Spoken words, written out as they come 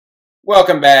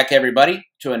Welcome back, everybody,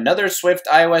 to another Swift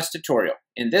iOS tutorial.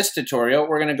 In this tutorial,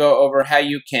 we're going to go over how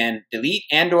you can delete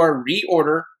and/or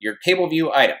reorder your table view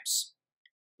items.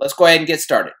 Let's go ahead and get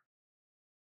started.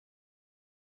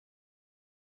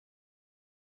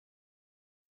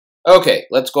 Okay,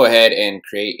 let's go ahead and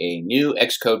create a new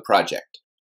Xcode project.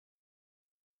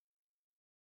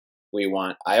 We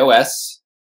want iOS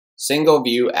single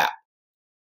view app.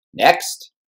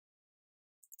 Next.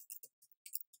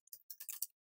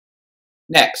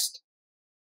 Next.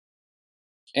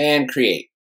 And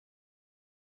create.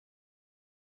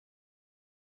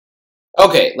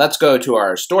 Okay, let's go to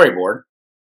our storyboard.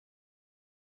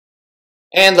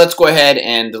 And let's go ahead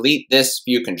and delete this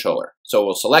view controller. So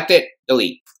we'll select it,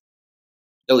 delete.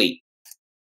 Delete.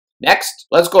 Next,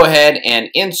 let's go ahead and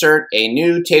insert a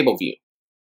new table view.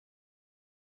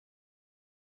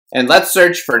 And let's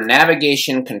search for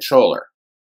navigation controller.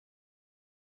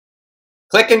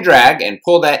 Click and drag and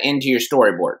pull that into your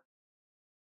storyboard.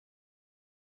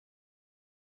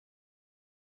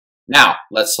 Now,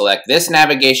 let's select this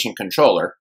navigation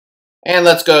controller and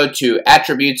let's go to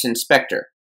Attributes Inspector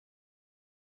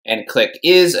and click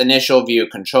Is Initial View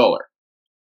Controller.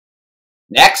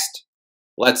 Next,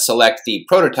 let's select the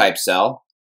prototype cell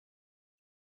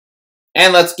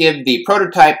and let's give the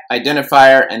prototype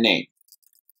identifier a name.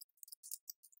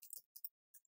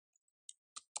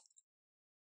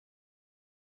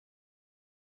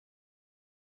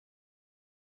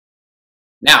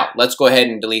 Now, let's go ahead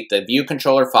and delete the view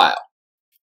controller file.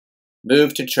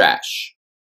 Move to trash.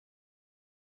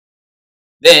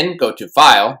 Then go to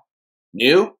File,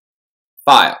 New,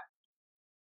 File.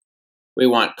 We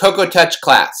want Cocoa Touch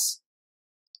class.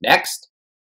 Next.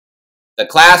 The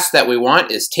class that we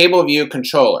want is Table View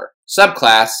Controller,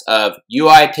 subclass of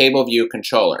UI Table View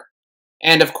Controller.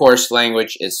 And of course,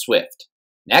 language is Swift.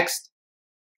 Next.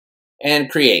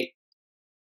 And create.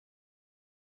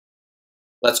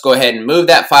 Let's go ahead and move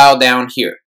that file down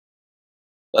here.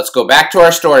 Let's go back to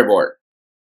our storyboard.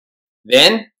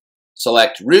 Then,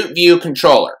 select Root View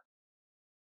Controller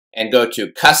and go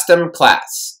to Custom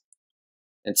Class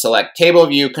and select Table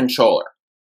View Controller.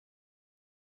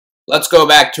 Let's go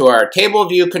back to our Table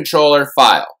View Controller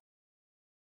file.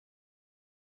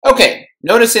 Okay,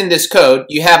 notice in this code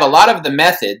you have a lot of the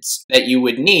methods that you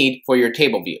would need for your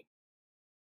table view.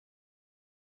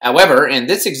 However, in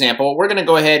this example, we're going to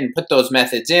go ahead and put those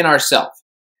methods in ourselves.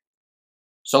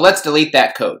 So let's delete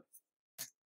that code.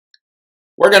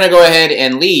 We're going to go ahead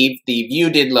and leave the view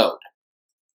did load.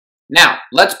 Now,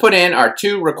 let's put in our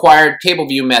two required table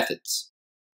view methods.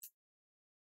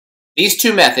 These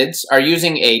two methods are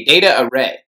using a data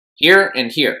array, here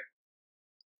and here.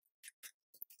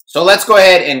 So let's go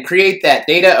ahead and create that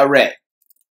data array.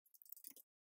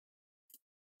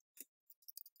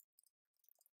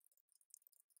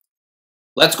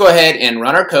 Let's go ahead and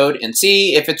run our code and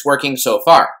see if it's working so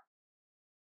far.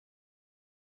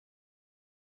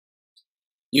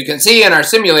 You can see in our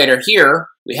simulator here,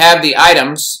 we have the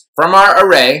items from our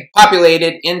array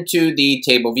populated into the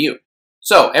table view.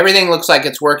 So everything looks like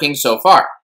it's working so far.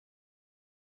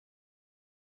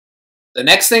 The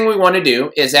next thing we want to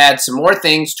do is add some more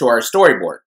things to our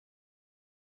storyboard.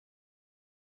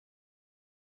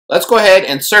 Let's go ahead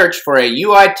and search for a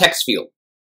UI text field.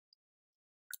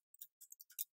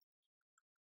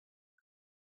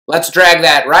 Let's drag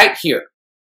that right here.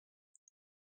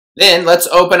 Then let's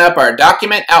open up our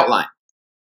document outline.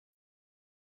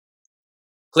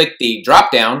 Click the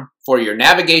drop-down for your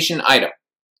navigation item.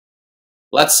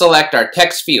 Let's select our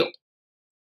text field.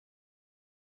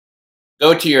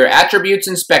 Go to your Attributes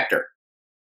Inspector.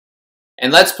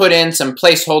 And let's put in some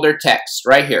placeholder text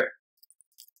right here.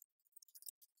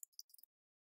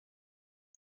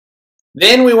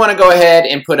 Then we want to go ahead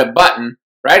and put a button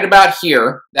right about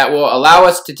here that will allow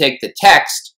us to take the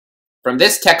text from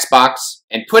this text box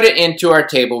and put it into our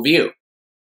table view.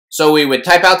 So we would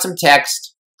type out some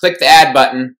text, click the Add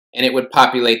button, and it would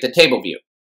populate the table view.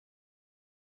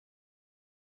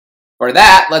 For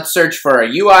that, let's search for a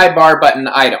UI bar button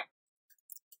item.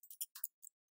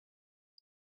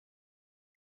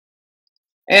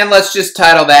 And let's just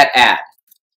title that Add.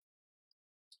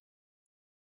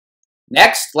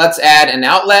 Next, let's add an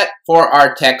outlet for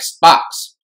our text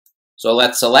box. So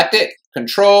let's select it,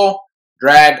 Control,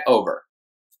 drag over.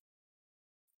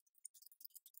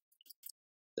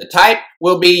 The type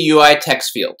will be UI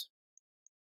text field.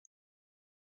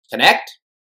 Connect.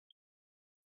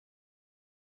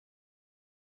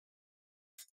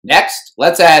 Next,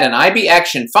 let's add an IB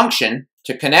action function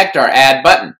to connect our Add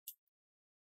button.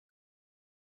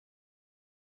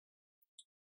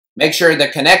 Make sure the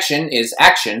connection is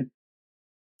action.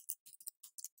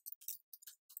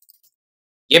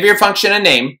 Give your function a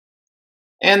name,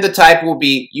 and the type will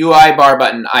be UI bar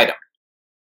button item.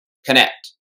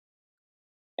 Connect.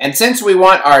 And since we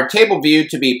want our table view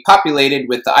to be populated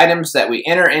with the items that we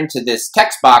enter into this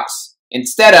text box,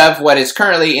 instead of what is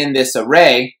currently in this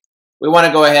array, we want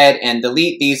to go ahead and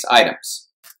delete these items.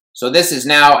 So this is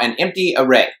now an empty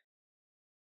array.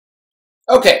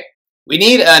 Okay, we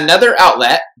need another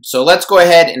outlet, so let's go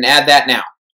ahead and add that now.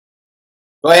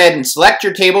 Go ahead and select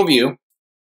your table view,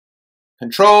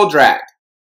 Control drag.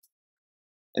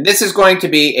 And this is going to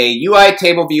be a UI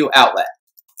table view outlet.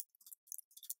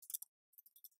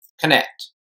 Connect.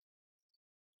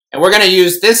 And we're going to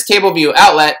use this table view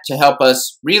outlet to help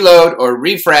us reload or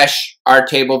refresh our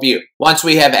table view once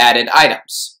we have added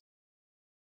items.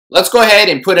 Let's go ahead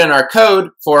and put in our code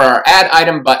for our add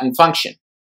item button function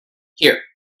here.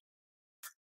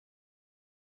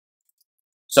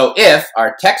 So if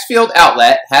our text field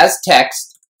outlet has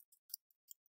text,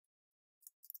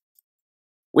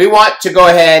 we want to go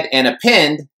ahead and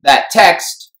append that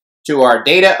text to our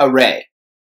data array.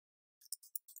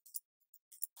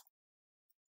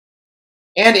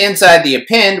 And inside the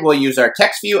append, we'll use our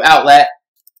text view outlet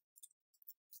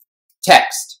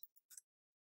text.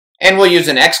 And we'll use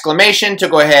an exclamation to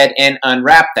go ahead and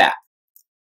unwrap that.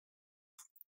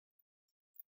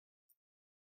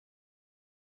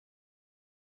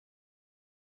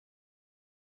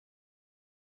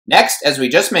 Next, as we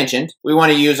just mentioned, we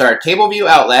want to use our table view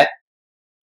outlet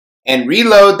and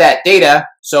reload that data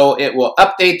so it will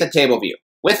update the table view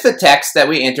with the text that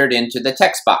we entered into the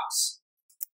text box.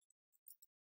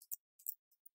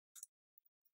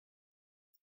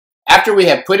 After we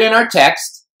have put in our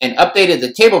text and updated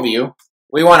the table view,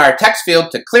 we want our text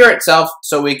field to clear itself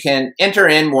so we can enter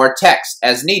in more text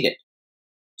as needed.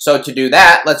 So to do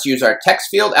that, let's use our text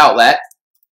field outlet,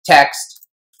 text,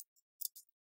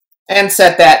 and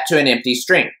set that to an empty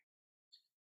string.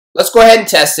 Let's go ahead and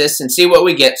test this and see what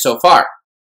we get so far.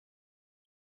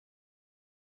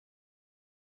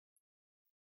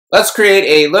 Let's create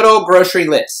a little grocery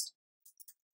list.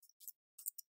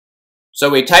 So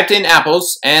we typed in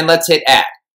apples and let's hit add.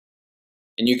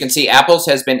 And you can see apples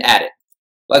has been added.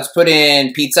 Let's put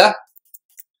in pizza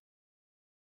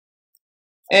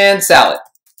and salad.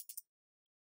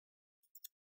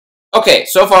 Okay,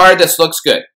 so far this looks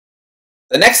good.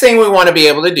 The next thing we want to be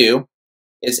able to do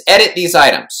is edit these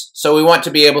items. So we want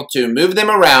to be able to move them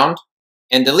around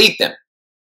and delete them.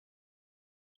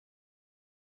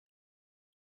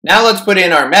 Now let's put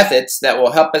in our methods that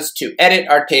will help us to edit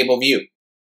our table view.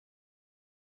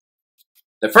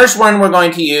 The first one we're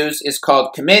going to use is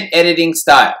called commit editing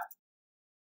style.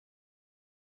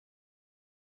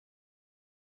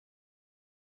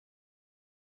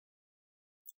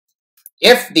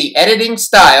 If the editing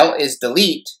style is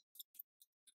delete,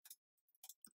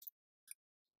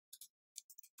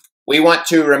 we want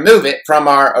to remove it from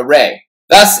our array,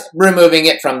 thus removing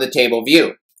it from the table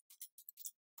view.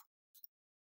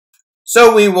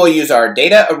 So we will use our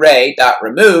data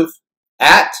array.remove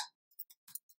at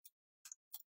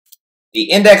the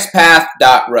index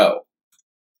path.row.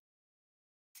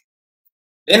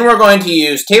 Then we're going to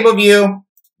use table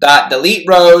view.delete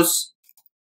rows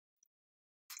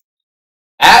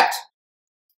at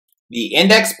the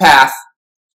index path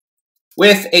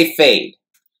with a fade.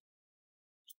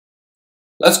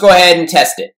 Let's go ahead and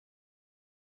test it.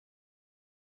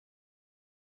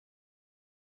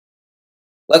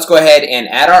 Let's go ahead and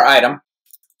add our item.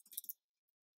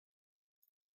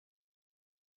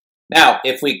 Now,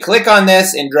 if we click on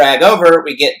this and drag over,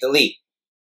 we get delete.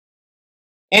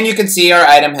 And you can see our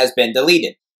item has been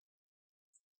deleted.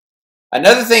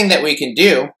 Another thing that we can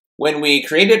do, when we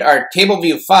created our table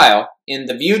view file in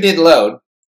the view did load,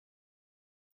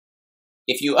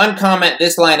 if you uncomment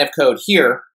this line of code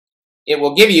here, it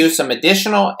will give you some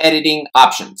additional editing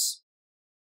options.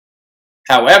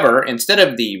 However, instead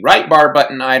of the right bar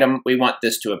button item, we want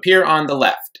this to appear on the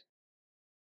left.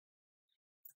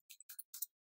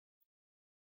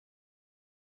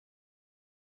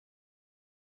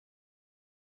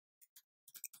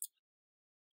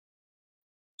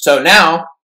 So now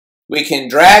we can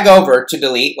drag over to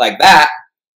delete like that,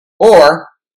 or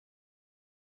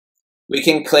we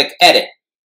can click edit,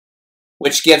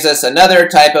 which gives us another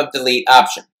type of delete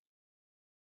option.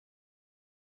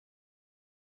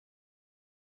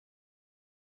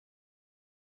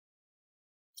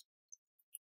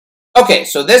 Okay,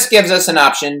 so this gives us an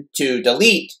option to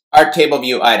delete our table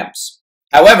view items.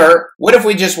 However, what if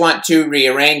we just want to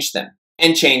rearrange them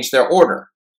and change their order?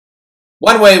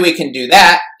 One way we can do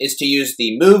that is to use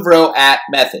the move row at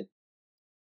method.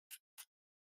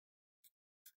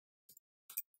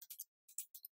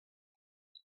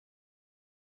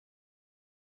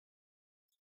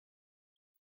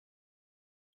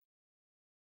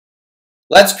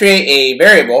 let's create a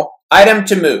variable, item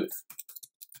to move.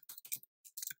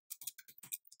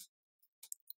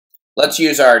 Let's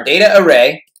use our data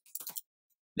array.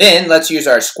 Then let's use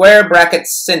our square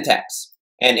brackets syntax.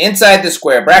 And inside the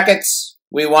square brackets,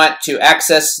 we want to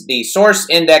access the source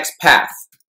index path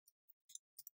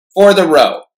for the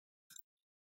row.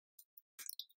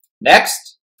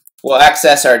 Next, we'll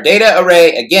access our data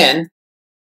array again.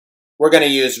 We're going to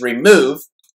use remove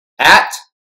at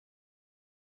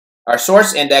our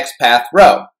source index path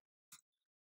row.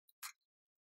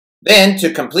 Then,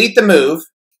 to complete the move,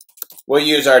 we'll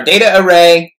use our data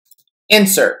array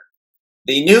insert.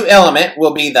 The new element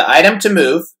will be the item to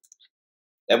move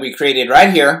that we created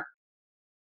right here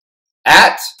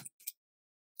at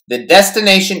the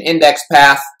destination index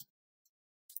path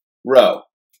row.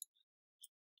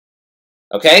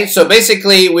 Okay, so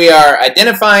basically we are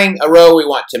identifying a row we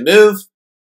want to move,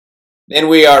 then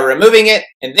we are removing it,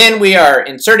 and then we are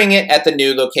inserting it at the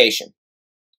new location.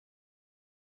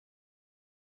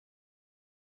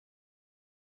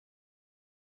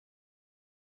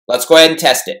 Let's go ahead and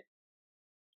test it.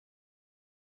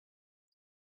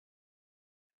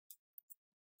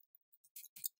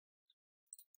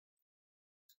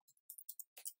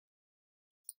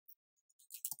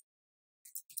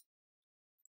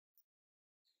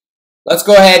 Let's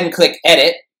go ahead and click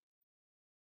Edit.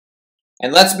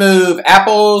 And let's move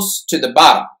apples to the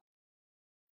bottom.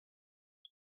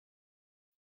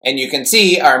 And you can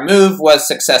see our move was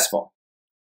successful.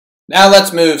 Now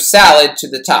let's move salad to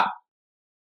the top.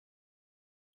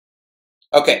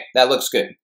 Okay, that looks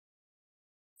good.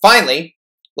 Finally,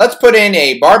 let's put in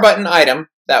a bar button item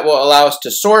that will allow us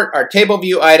to sort our table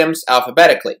view items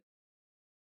alphabetically.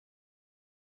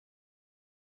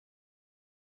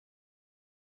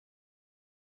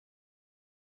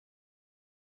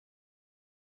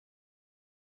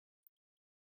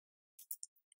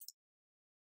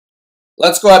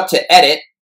 Let's go up to Edit,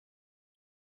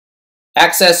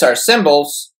 access our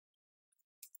symbols,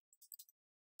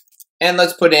 and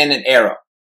let's put in an arrow.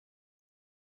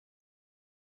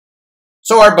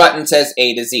 So our button says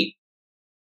A to Z.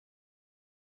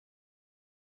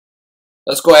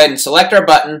 Let's go ahead and select our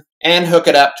button and hook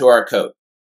it up to our code.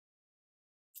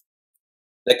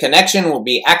 The connection will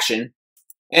be action,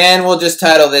 and we'll just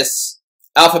title this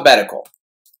alphabetical.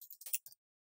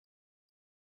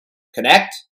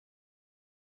 Connect.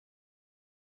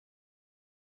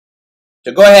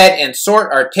 To go ahead and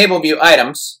sort our table view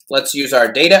items, let's use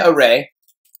our data array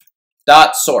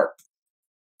dot sort.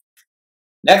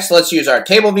 Next, let's use our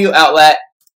table view outlet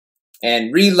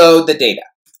and reload the data.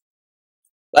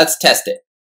 Let's test it.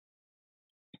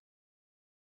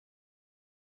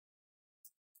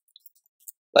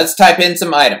 Let's type in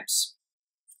some items.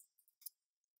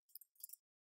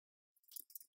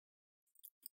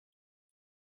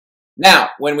 Now,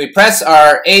 when we press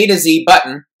our A to Z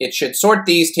button, it should sort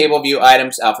these table view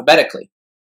items alphabetically.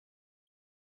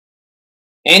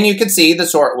 And you can see the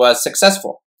sort was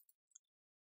successful.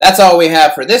 That's all we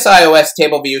have for this iOS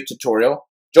table view tutorial.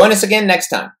 Join us again next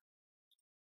time.